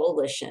Disorder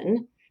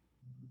Coalition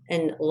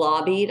and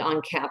lobbied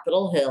on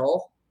Capitol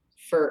Hill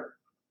for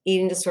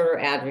Eating Disorder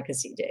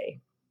Advocacy Day.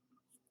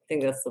 I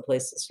think that's the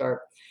place to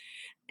start.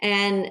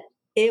 And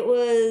it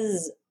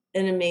was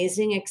an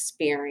amazing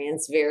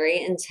experience,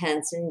 very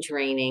intense and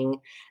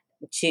draining,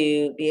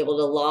 to be able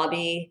to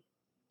lobby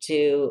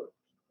to,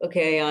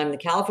 okay, I'm the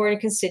California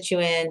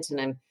constituent and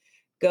I'm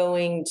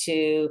going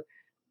to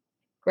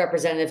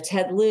Representative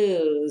Ted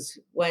Lieu's,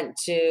 went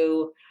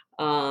to,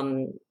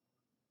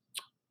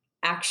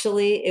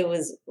 actually, it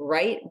was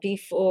right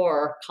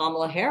before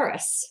Kamala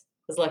Harris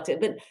was elected,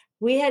 but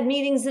we had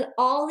meetings in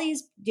all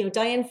these,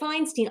 Dianne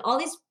Feinstein, all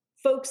these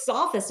folks'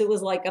 office. It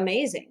was like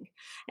amazing.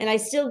 And I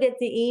still get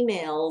the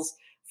emails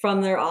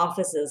from their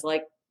offices,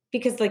 like,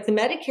 because like the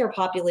Medicare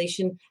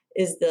population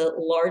is the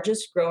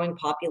largest growing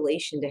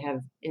population to have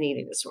an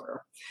eating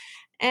disorder.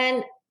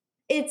 And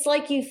it's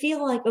like you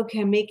feel like,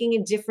 okay, I'm making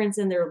a difference,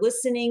 and they're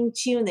listening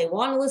to you and they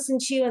want to listen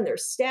to you, and their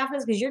staff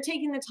is, because you're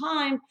taking the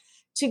time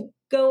to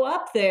go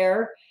up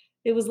there.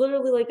 It was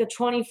literally like a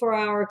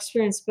 24-hour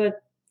experience.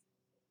 But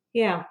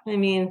yeah, I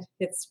mean,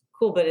 it's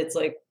cool, but it's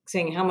like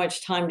saying, how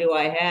much time do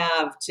I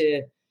have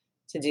to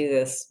do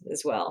this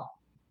as well?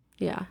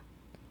 Yeah.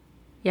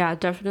 Yeah,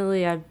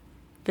 definitely. I've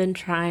been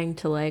trying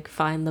to like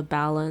find the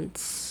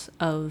balance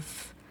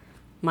of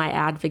my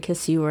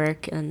advocacy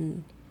work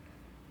and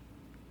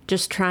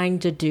just trying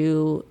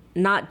to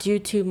not do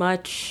too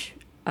much,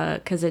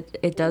 because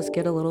it does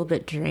get a little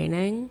bit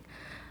draining.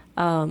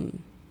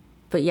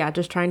 But yeah,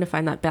 just trying to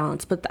find that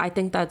balance. But I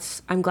think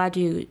I'm glad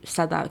you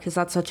said that, because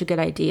that's such a good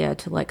idea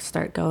to like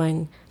start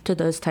going to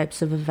those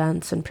types of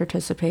events and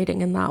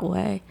participating in that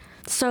way.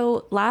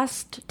 So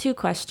last two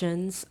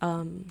questions.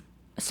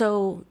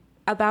 So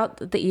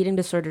about the eating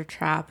disorder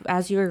trap,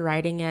 as you were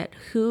writing it,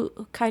 who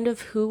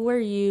were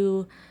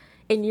you,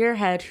 in your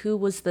head, who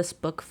was this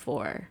book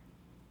for?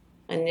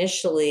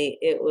 Initially,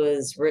 it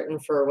was written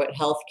for what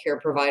healthcare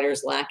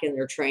providers lack in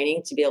their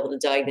training to be able to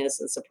diagnose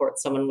and support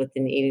someone with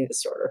an eating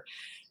disorder.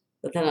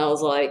 But then I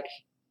was like,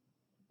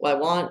 well, I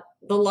want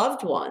the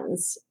loved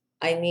ones.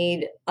 I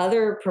need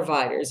other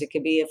providers. It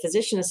could be a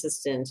physician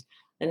assistant,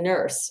 a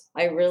nurse.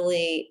 I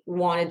really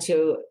wanted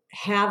to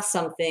have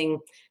something,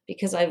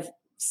 because I've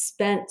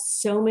spent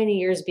so many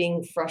years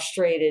being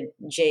frustrated,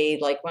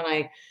 Jade. Like when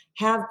I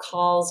have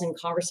calls and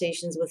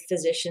conversations with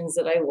physicians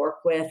that I work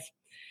with,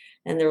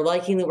 and they're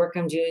liking the work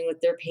I'm doing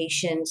with their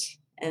patient.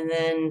 And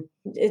then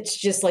it's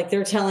just like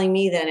they're telling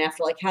me then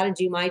after, like, how to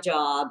do my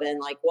job and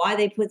like why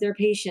they put their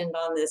patient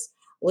on this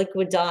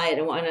liquid diet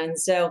and whatnot. And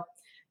so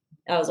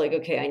I was like,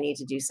 okay, I need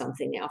to do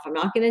something now. If I'm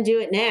not going to do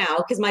it now,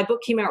 because my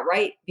book came out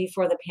right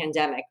before the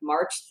pandemic,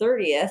 March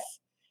 30th,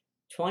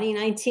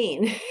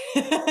 2019.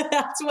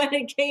 That's when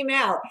it came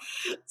out.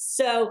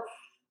 So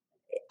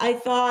I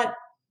thought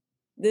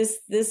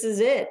this is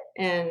it.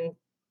 And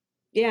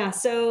yeah,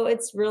 so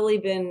it's really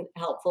been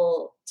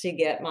helpful to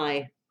get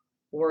my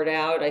word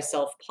out. I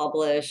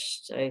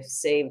self-published. I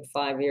saved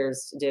 5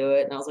 years to do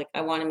it. And I was like,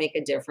 I want to make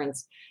a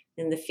difference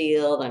in the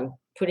field. I'm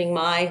putting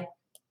my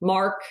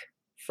mark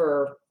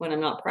for when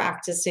I'm not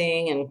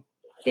practicing. And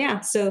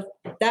yeah, so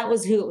that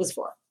was who it was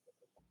for.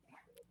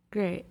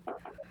 Great.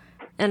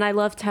 And I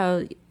loved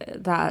how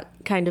that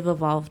kind of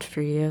evolved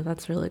for you.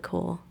 That's really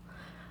cool.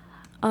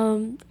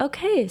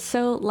 Okay,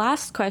 so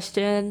last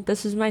question.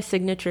 This is my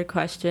signature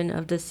question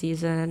of the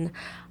season.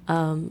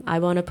 I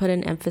want to put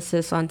an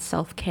emphasis on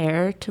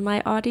self-care to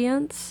my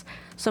audience.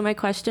 So my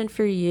question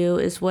for you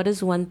is, what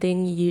is one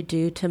thing you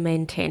do to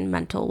maintain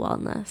mental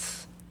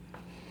wellness?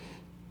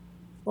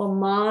 Well,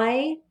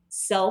 my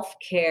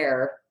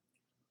self-care,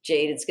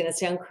 Jade, it's going to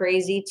sound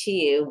crazy to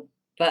you,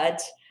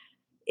 but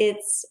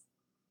it's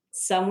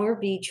somewhere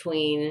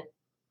between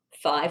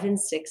 5 and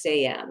 6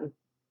 a.m.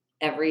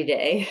 every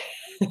day.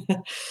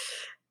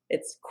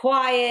 It's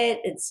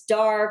quiet, it's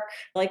dark.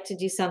 I like to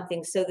do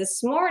something. So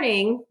this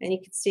morning, and you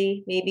can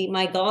see maybe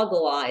my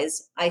goggle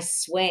eyes, I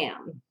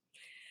swam.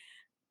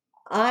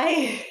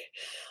 I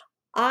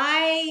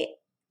I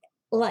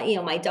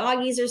like, my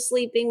doggies are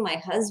sleeping, my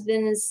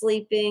husband is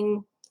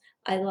sleeping.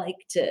 I like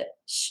to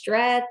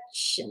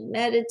stretch and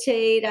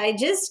meditate. I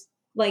just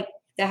like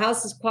the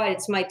house is quiet.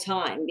 It's my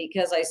time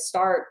because I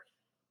start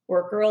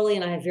work early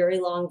and I have very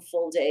long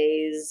full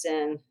days,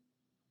 and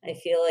I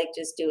feel like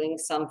just doing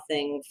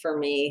something for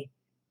me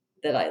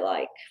that I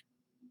like.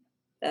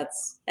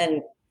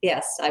 And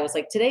yes, I was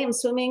like, today I'm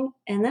swimming,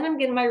 and then I'm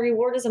getting my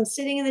reward as I'm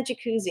sitting in the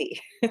jacuzzi.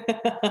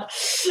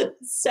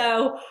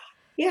 So,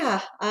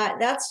 yeah,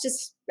 that's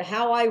just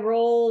how I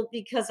roll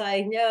because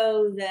I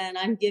know that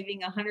I'm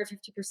giving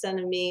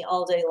 150% of me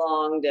all day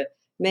long to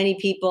many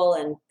people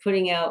and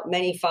putting out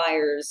many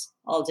fires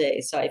all day.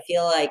 So I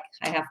feel like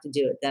I have to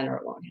do it then or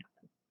it won't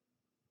happen.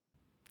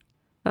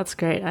 That's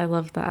great. I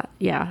love that.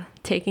 Yeah,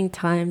 taking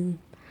time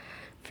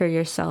for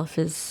yourself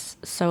is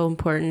so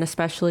important,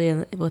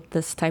 especially with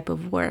this type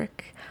of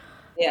work.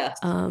 Yes.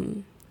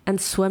 And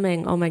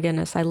swimming, oh my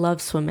goodness, I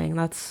love swimming.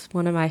 That's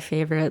one of my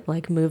favorite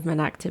movement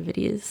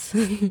activities.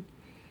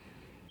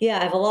 Yeah,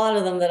 I have a lot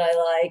of them that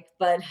I like,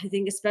 but I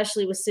think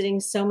especially with sitting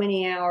so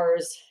many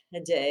hours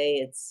a day,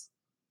 it's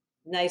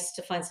nice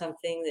to find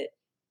something that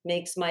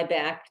makes my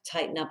back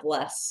tighten up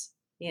less.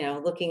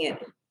 Looking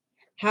at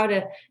how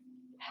to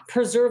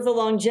preserve the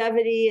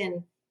longevity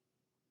and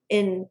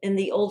in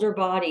the older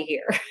body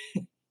here.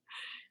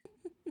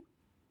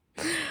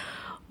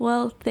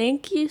 Well,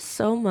 thank you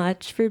so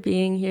much for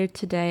being here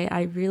today.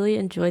 I really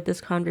enjoyed this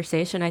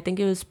conversation. I think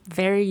it was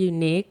very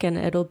unique and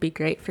it'll be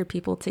great for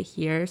people to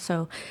hear.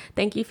 So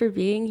thank you for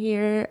being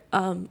here.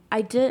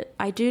 I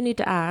do need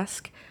to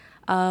ask,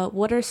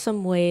 what are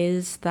some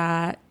ways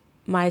that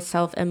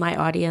myself and my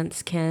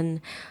audience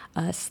can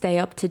stay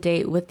up to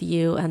date with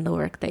you and the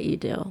work that you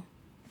do?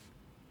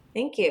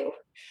 Thank you.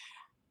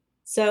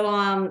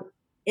 So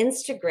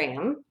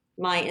Instagram.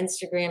 My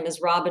Instagram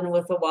is Robyn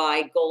with a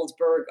Y,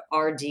 Goldberg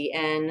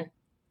RDN.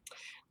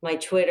 My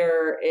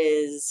Twitter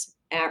is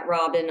at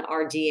Robyn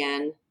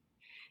RDN.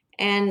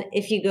 And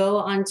if you go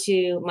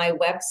onto my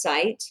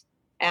website,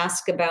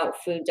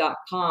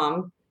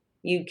 askaboutfood.com,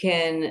 you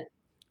can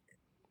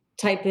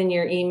type in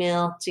your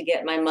email to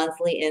get my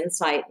monthly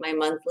insight, my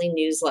monthly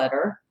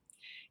newsletter.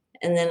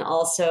 And then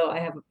also I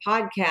have a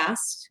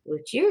podcast,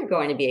 which you're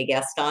going to be a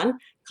guest on,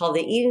 called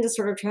the Eating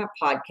Disorder Trap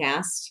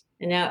Podcast.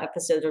 And now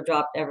episodes are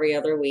dropped every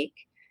other week.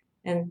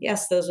 And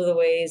yes, those are the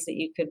ways that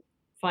you could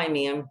find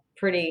me. I'm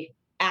pretty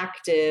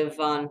active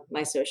on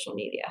my social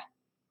media.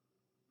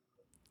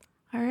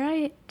 All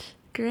right.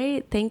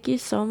 Great. Thank you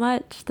so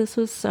much. This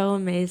was so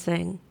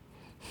amazing.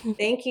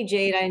 Thank you,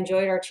 Jade. I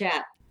enjoyed our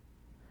chat.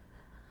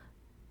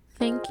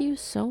 Thank you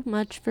so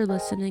much for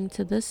listening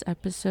to this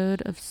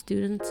episode of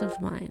Students of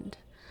Mind.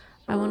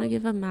 I want to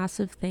give a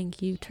massive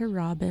thank you to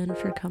Robyn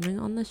for coming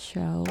on the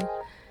show.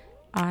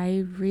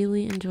 I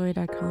really enjoyed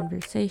our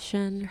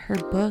conversation. Her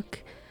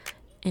book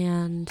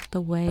and the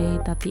way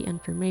that the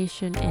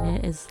information in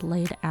it is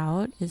laid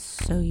out is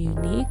so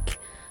unique.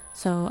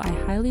 So I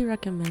highly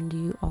recommend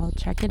you all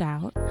check it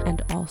out.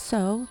 And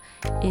also,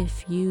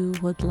 if you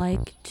would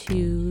like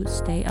to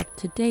stay up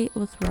to date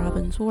with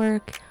Robyn's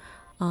work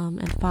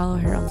and follow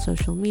her on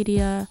social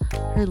media,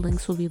 her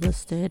links will be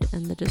listed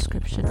in the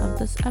description of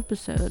this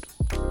episode.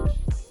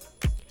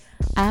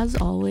 As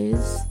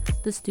always,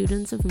 the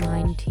Students of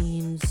Mind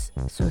team's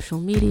social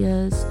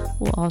medias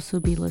will also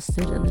be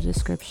listed in the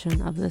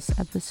description of this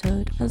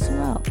episode as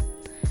well.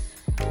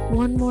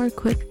 One more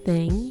quick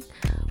thing.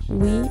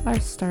 We are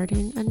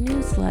starting a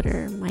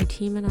newsletter. My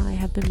team and I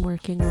have been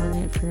working on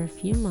it for a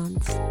few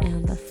months,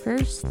 and the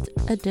first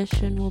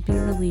edition will be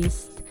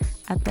released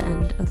at the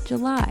end of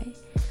July.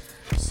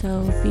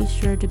 So be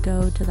sure to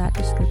go to that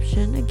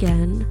description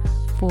again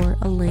for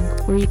a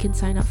link where you can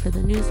sign up for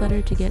the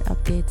newsletter to get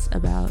updates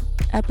about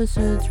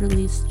episodes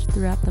released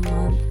throughout the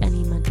month,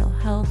 any mental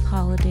health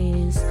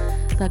holidays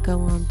that go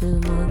on through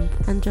the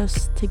month, and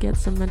just to get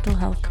some mental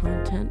health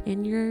content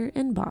in your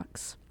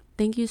inbox.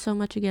 Thank you so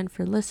much again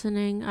for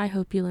listening. I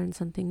hope you learned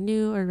something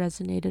new or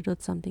resonated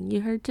with something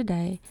you heard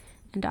today,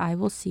 and I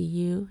will see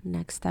you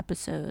next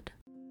episode.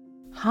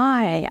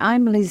 Hi,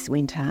 I'm Liz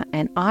Winter,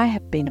 and I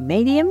have been a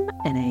medium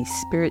and a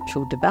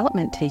spiritual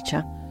development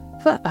teacher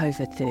for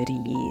over 30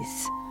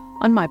 years.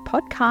 On my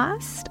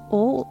podcast,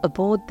 All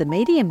Aboard the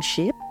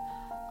Mediumship,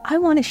 I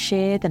want to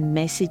share the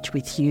message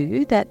with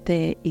you that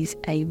there is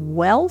a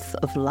wealth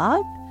of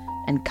love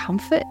and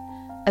comfort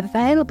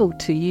available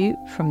to you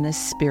from the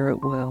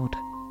spirit world.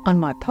 On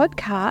my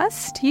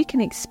podcast, you can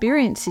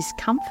experience this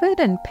comfort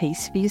and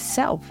peace for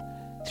yourself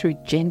through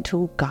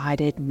gentle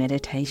guided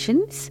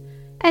meditations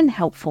and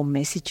helpful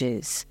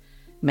messages.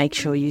 Make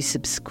sure you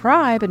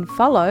subscribe and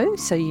follow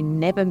so you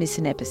never miss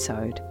an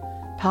episode.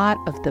 Part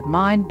of the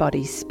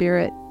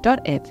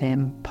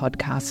mindbodyspirit.fm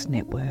podcast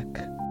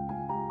network.